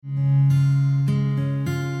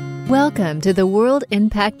Welcome to the World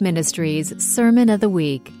Impact Ministries Sermon of the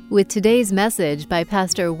Week with today's message by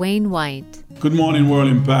Pastor Wayne Whyte. Good morning, World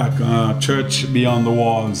Impact, Church Beyond the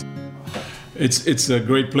Walls. It's a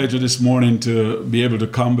great pleasure this morning to be able to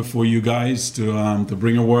come before you guys to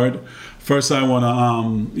bring a word. First, I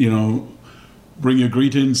want to bring you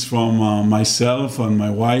greetings from myself and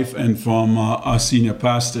my wife and from our senior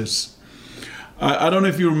pastors. I don't know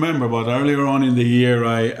if you remember, but earlier on in the year,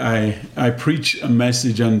 I preached a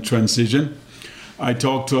message on transition. I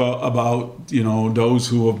talked about, those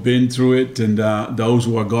who have been through it and those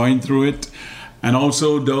who are going through it, and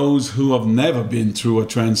also those who have never been through a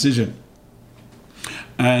transition.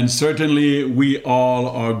 And certainly we all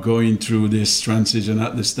are going through this transition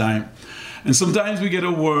at this time. And sometimes we get a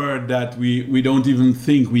word that we don't even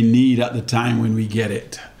think we need at the time when we get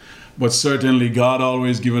it. But certainly God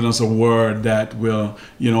always given us a word that will,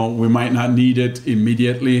 we might not need it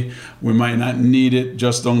immediately. We might not need it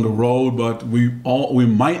just down the road, but we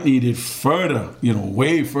might need it further,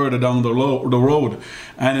 way further down the road.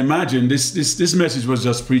 And imagine this message was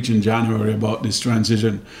just preached in January about this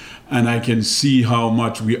transition. And I can see how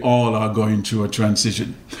much we all are going through a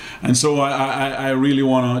transition. And so I really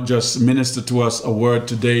want to just minister to us a word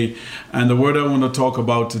today. And the word I want to talk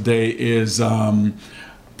about today is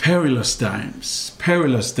perilous times.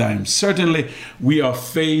 Perilous times. Certainly, we are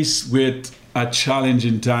faced with a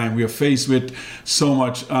challenging time. We are faced with so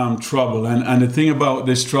much trouble. And the thing about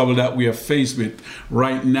this trouble that we are faced with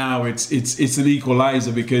right now, it's an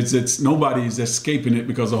equalizer because nobody is escaping it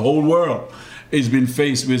because the whole world has been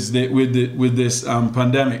faced with this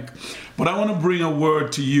pandemic. But I want to bring a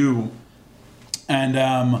word to you, and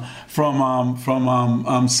from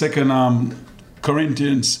 2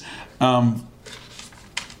 Corinthians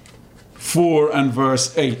 4 and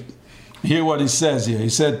verse 8. Hear what he says here. He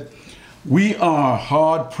said, "We are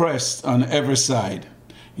hard pressed on every side,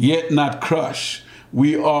 yet not crushed.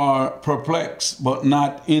 We are perplexed, but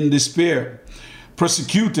not in despair.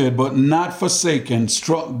 Persecuted, but not forsaken.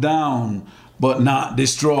 Struck down, but not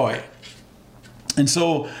destroyed." And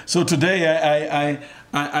so today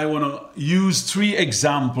I want to use three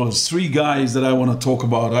examples, three guys that I want to talk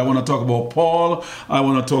about. I want to talk about Paul, I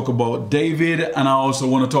want to talk about David, and I also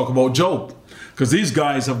want to talk about Job. Because these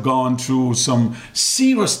guys have gone through some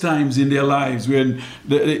serious times in their lives when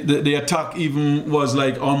the attack even was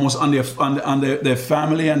like almost on their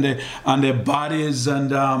family and their bodies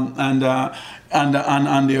and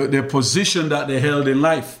their position that they held in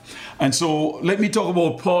life. And so let me talk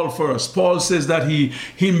about Paul first. Paul says that he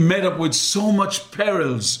met up with so much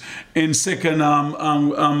perils in 2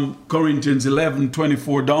 Corinthians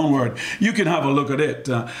 11:24 downward. You can have a look at it.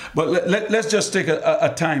 But let's just take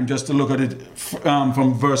a time just to look at it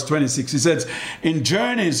from verse 26. He says, "In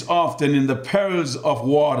journeys often, in the perils of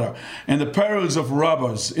water, in the perils of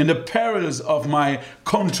robbers, in the perils of my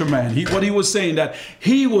countrymen." What he was saying, that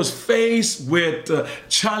he was faced with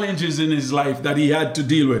challenges in his life that he had to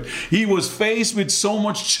deal with. He was faced with so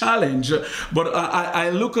much challenge. But I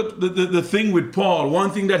look at the thing with Paul.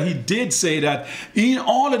 One thing that he did say, that in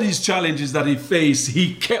all of these challenges that he faced,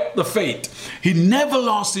 he kept the faith. He never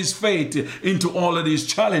lost his faith into all of these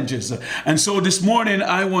challenges. And so this morning,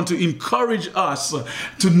 I want to encourage us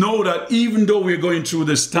to know that even though we're going through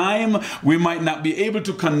this time, we might not be able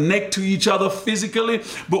to connect to each other physically,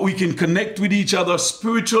 but we can connect with each other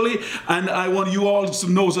spiritually. And I want you all to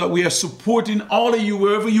know that we are supporting all of you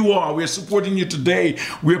wherever you are. We're supporting you today.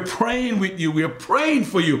 We're praying with you. We're praying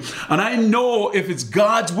for you. And I know if it's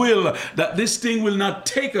God's will that this thing will not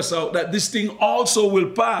take us out, that this thing also will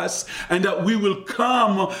pass, and that we will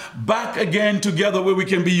come back again together where we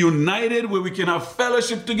can be united, where we can have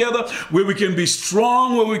fellowship together, where we can be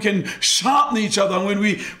strong, where we can sharpen each other, and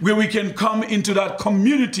where we can come into that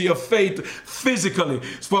community of faith physically.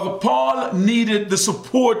 So Paul needed the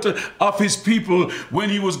support of his people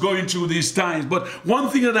when he was going through these times. But one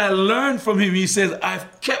thing that I learned from him, he says,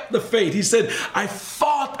 "I've kept the faith." He said, "I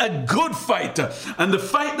fought a good fight." And the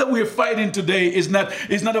fight that we're fighting today is not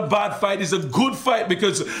a bad fight. It's a good fight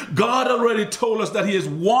because God already told us that he has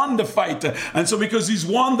won the fight. And so because he's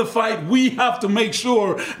won the fight, we have to make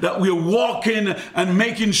sure that we're walking and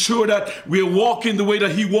making sure that we're walking the way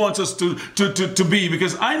that he wants us to be.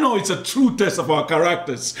 Because I know it's a true test of our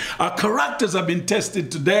characters. Our characters have been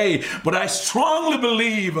tested today, but I strongly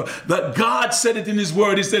believe that God said it in his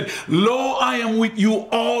word. He said, lo, I am with you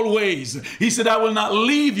always. He said, I will not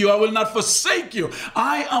leave you. I will not forsake you.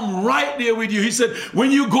 I am right there with you. He said, when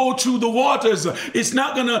you go through the waters, it's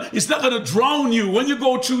not gonna drown you. When you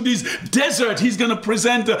go through this desert, he's gonna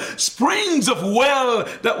present springs of well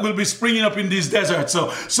that will be springing up in this desert.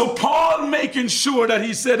 So Paul making sure that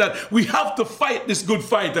he said that we have to fight this good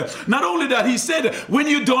fight. Not only that, he said, when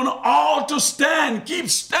you done all to stand, keep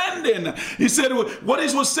standing. He said, what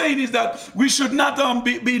he was saying is that we should not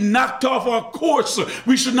be knocked off our course.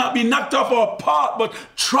 We should not be knocked off our path, but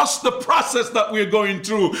trust the process that we're going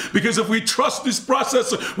through. Because if we trust this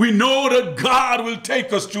process, we know that God will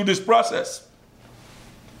take us through this process.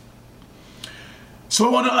 So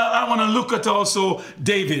I want to look at also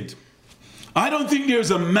David. I don't think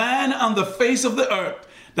there's a man on the face of the earth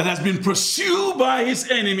that has been pursued by his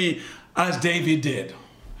enemy as David did.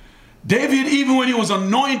 David, even when he was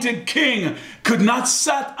anointed king, could not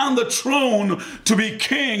sit on the throne to be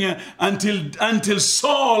king until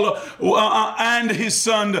Saul and his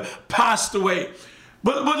son passed away.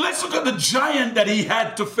 But let's look at the giant that he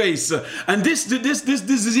had to face. And this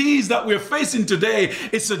disease that we're facing today,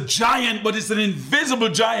 it's a giant, but it's an invisible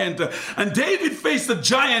giant. And David faced a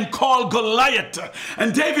giant called Goliath.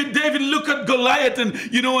 And David looked at Goliath and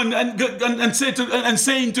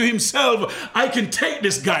saying to himself, I can take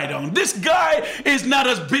this guy down. This guy is not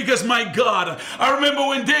as big as my God. I remember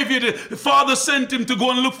when David, the father sent him to go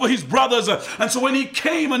and look for his brothers. And so when he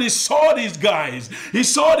came and he saw these guys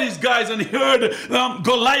and he heard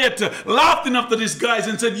Goliath laughing after these guys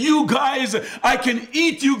and said, you guys, I can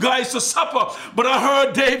eat you guys to supper. But I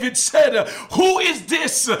heard David said, who is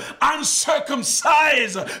this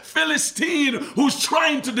uncircumcised Philistine who's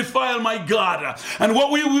trying to defile my God? And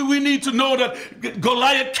what we need to know that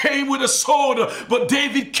Goliath came with a sword, but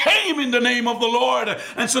David came in the name of the Lord.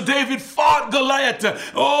 And so David fought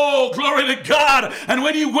Goliath. Oh, glory to God. And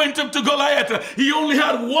when he went up to Goliath, he only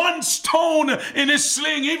had one stone in his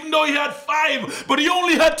sling, even though he had 5, but he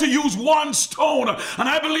only had to use one stone. And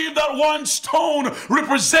I believe that one stone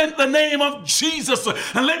represents the name of Jesus.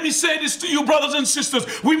 And let me say this to you, brothers and sisters.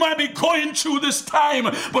 We might be going through this time,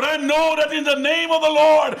 but I know that in the name of the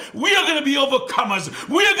Lord, we are going to be overcomers.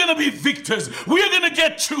 We are going to be victors. We are going to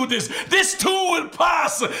get through this. This too will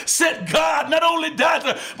pass, said God. Not only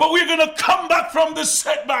that, but we're going to come back from this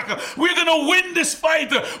setback. We're going to win this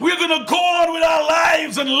fight. We're going to go on with our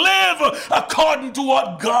lives and live according to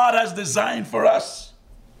what God has designed for us.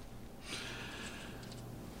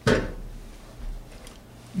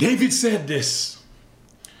 David said this,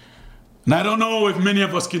 and I don't know if many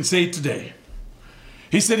of us can say it today.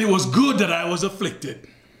 He said, it was good that I was afflicted.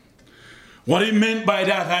 What he meant by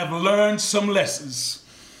that, I've learned some lessons.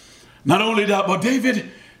 Not only that, but David,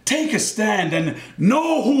 take a stand and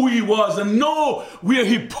know who he was and know where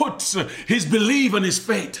he puts his belief and his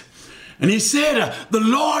faith. And he said, the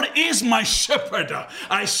Lord is my shepherd,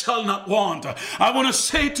 I shall not want. I want to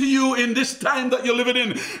say to you in this time that you're living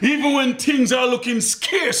in, even when things are looking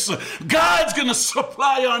scarce, God's going to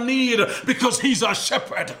supply our need because he's our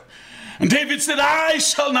shepherd. And David said, I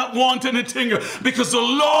shall not want anything because the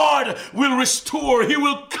Lord will restore. He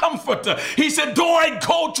will comfort. He said, though I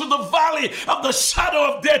go to the valley of the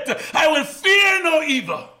shadow of death, I will fear no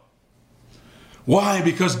evil. Why?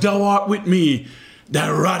 Because thou art with me. Thy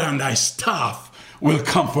rod and thy staff will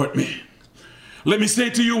comfort me. Let me say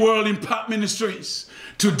to you, World Impact Ministries,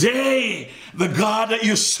 today, the God that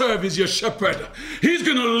you serve is your shepherd. He's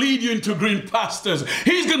going to lead you into green pastures.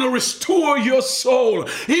 He's going to restore your soul.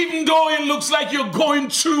 Even though it looks like you're going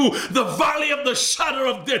through the valley of the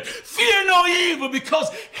shadow of death, fear no evil because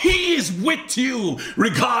he is with you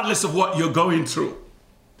regardless of what you're going through.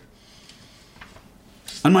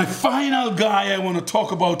 And my final guy I want to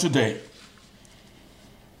talk about today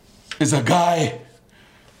is a guy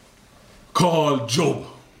called Job.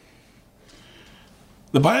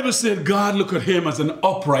 The Bible said God looked at him as an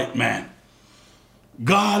upright man.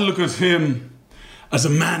 God looked at him as a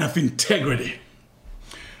man of integrity.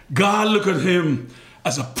 God looked at him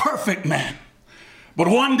as a perfect man. But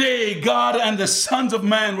one day, God and the sons of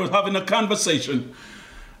man were having a conversation,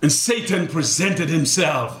 and Satan presented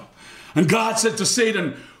himself. And God said to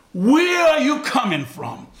Satan, where are you coming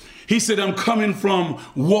from? He said, I'm coming from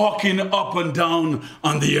walking up and down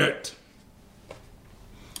on the earth.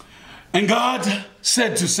 And God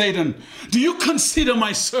said to Satan, do you consider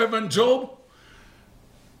my servant Job?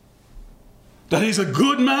 That he's a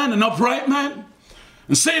good man, an upright man?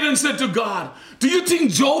 And Satan said to God, do you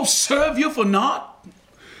think Job served you for naught?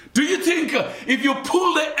 Do you think if you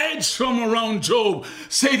pull the edge from around Job,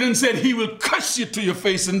 Satan said he will curse you to your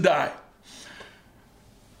face and die?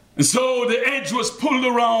 And so the edge was pulled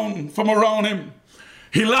around from around him.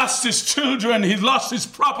 He lost his children. He lost his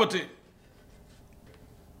property.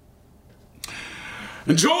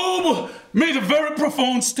 And Job made a very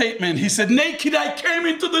profound statement. He said, naked I came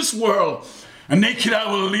into this world, and naked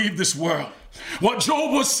I will leave this world. What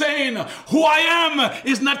Job was saying, who I am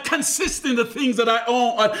is not consistent in the things that I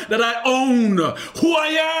own. Who I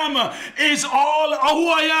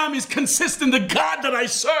am is consistent in the God that I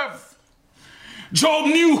serve. Job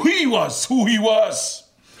knew who he was.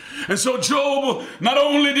 And so Job, not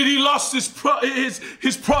only did he lost his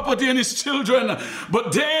property and his children,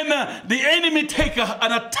 but then the enemy take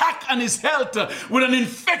an attack on his health with an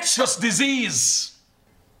infectious disease.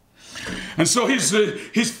 And so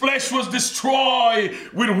his flesh was destroyed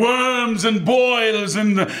with worms and boils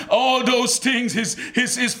and all those things.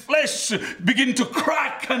 His flesh began to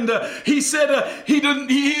crack, and he said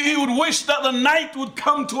he would wish that the night would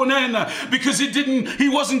come to an end because he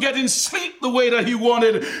wasn't getting sleep the way that he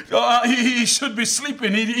wanted. He should be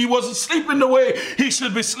sleeping. He wasn't sleeping the way he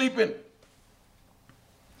should be sleeping.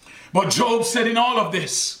 But Job said in all of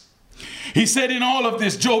this,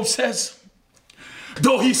 Job says,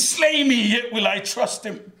 though he slay me, yet will I trust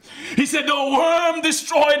him. He said, though worm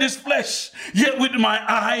destroy his flesh, yet with my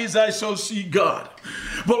eyes I shall see God.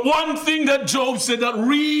 But one thing that Job said that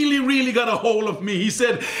really, really got a hold of me, he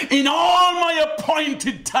said, in all my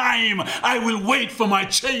appointed time, I will wait for my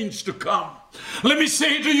change to come. Let me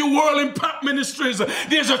say to you, World Impact Ministries,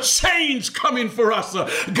 there's a change coming for us.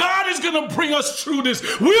 God is going to bring us through this.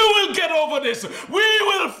 We will get over this. We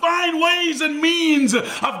will find ways and means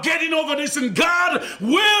of getting over this, and God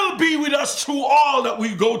will be with us through all that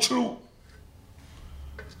we go through.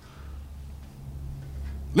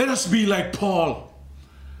 Let us be like Paul.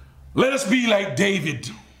 Let us be like David.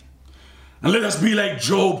 And let us be like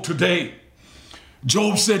Job today.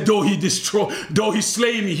 Job said, though he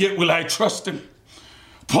slay me, yet will I trust him.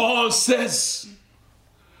 Paul says,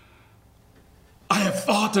 I have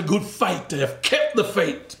fought a good fight. I have kept the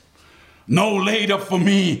faith. No, laid up for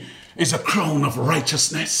me is a crown of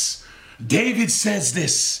righteousness. David says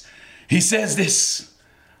this. He says this,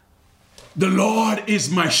 the Lord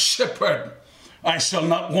is my shepherd. I shall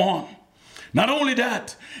not want. Not only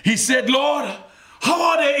that, he said, Lord,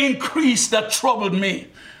 how are they increased that troubled me?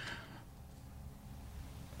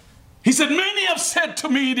 He said, many have said to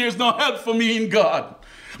me, there's no help for me in God.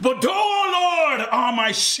 But thou, O Lord, are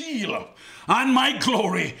my shield and my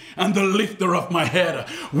glory and the lifter of my head.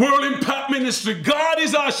 World Impact Ministry, God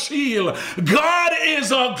is our shield. God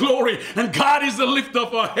is our glory. And God is the lifter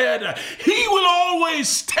of our head. He will always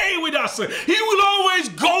stay with us. He will always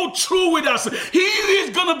go through with us. He is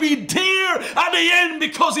going to be there at the end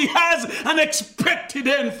because he has an expected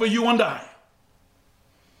end for you and I.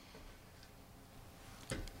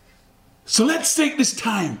 So let's take this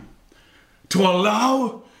time to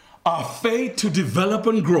allow our faith to develop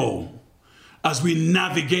and grow as we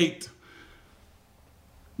navigate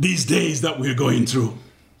these days that we're going through.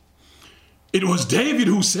 It was David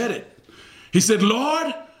who said it. He said,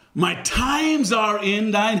 Lord, my times are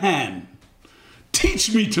in thine hand.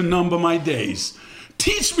 Teach me to number my days.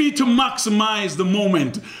 Teach me to maximize the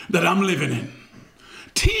moment that I'm living in.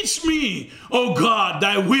 Teach me, oh God,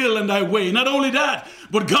 thy will and thy way. Not only that,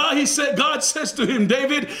 but God says to him,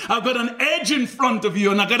 David, I've got an edge in front of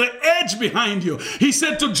you and I've got an edge behind you. He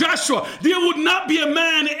said to Joshua, there would not be a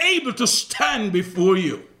man able to stand before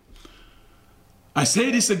you. I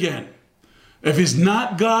say this again. If it's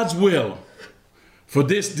not God's will for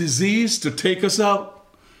this disease to take us out,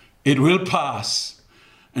 it will pass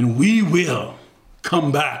and we will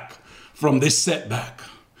come back from this setback.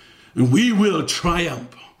 And we will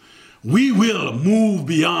triumph. We will move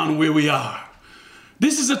beyond where we are.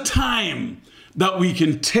 This is a time that we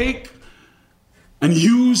can take and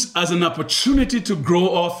use as an opportunity to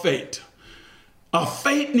grow our faith. Our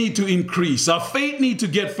faith needs to increase. Our faith needs to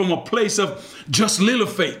get from a place of just little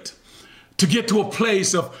faith to get to a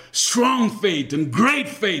place of strong faith and great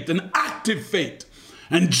faith and active faith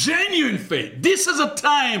and genuine faith. This is a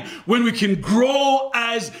time when we can grow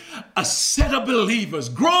as a set of believers,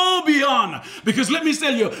 grow beyond. Because let me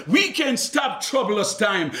tell you, we can't stop troublous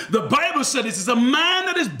time. The Bible said this is a man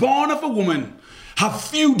that is born of a woman, have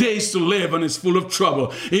few days to live and is full of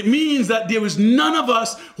trouble. It means that there is none of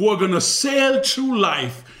us who are going to sail through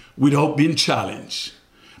life without being challenged.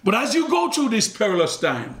 But as you go through these perilous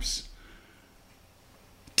times,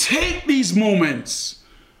 take these moments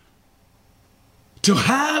to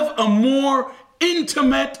have a more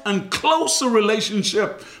intimate and closer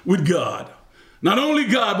relationship with God. Not only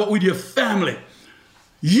God, but with your family.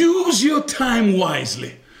 Use your time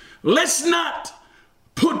wisely. Let's not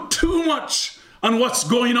put too much on what's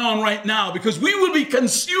going on right now because we will be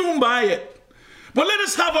consumed by it. But let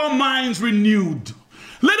us have our minds renewed.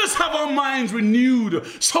 Let us have our minds renewed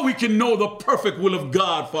so we can know the perfect will of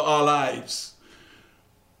God for our lives.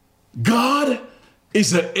 God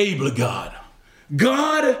is an able God.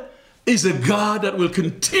 God is a God that will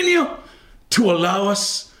continue to allow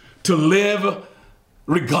us to live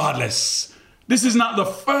regardless. This is not the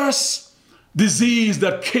first disease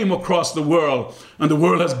that came across the world and the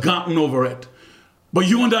world has gotten over it. But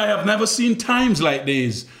you and I have never seen times like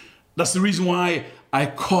these. That's the reason why I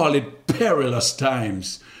call it perilous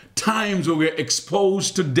times. Times where we're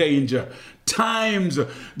exposed to danger. Times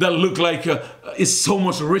that look like it's so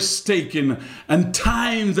much risk taking. And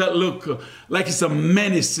times that look like it's a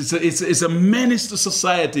menace. It's a menace to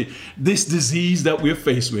society. This disease that we're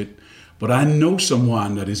faced with. But I know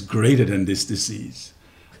someone that is greater than this disease.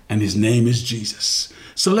 And his name is Jesus.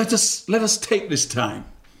 So let us take this time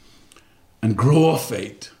and grow our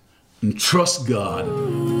faith and trust God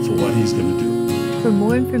for what he's going to do. For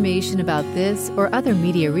more information about this or other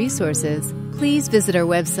media resources, please visit our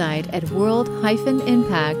website at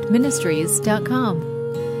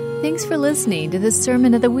world-impactministries.com. Thanks for listening to this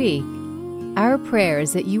Sermon of the Week. Our prayer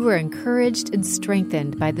is that you were encouraged and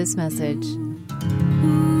strengthened by this message.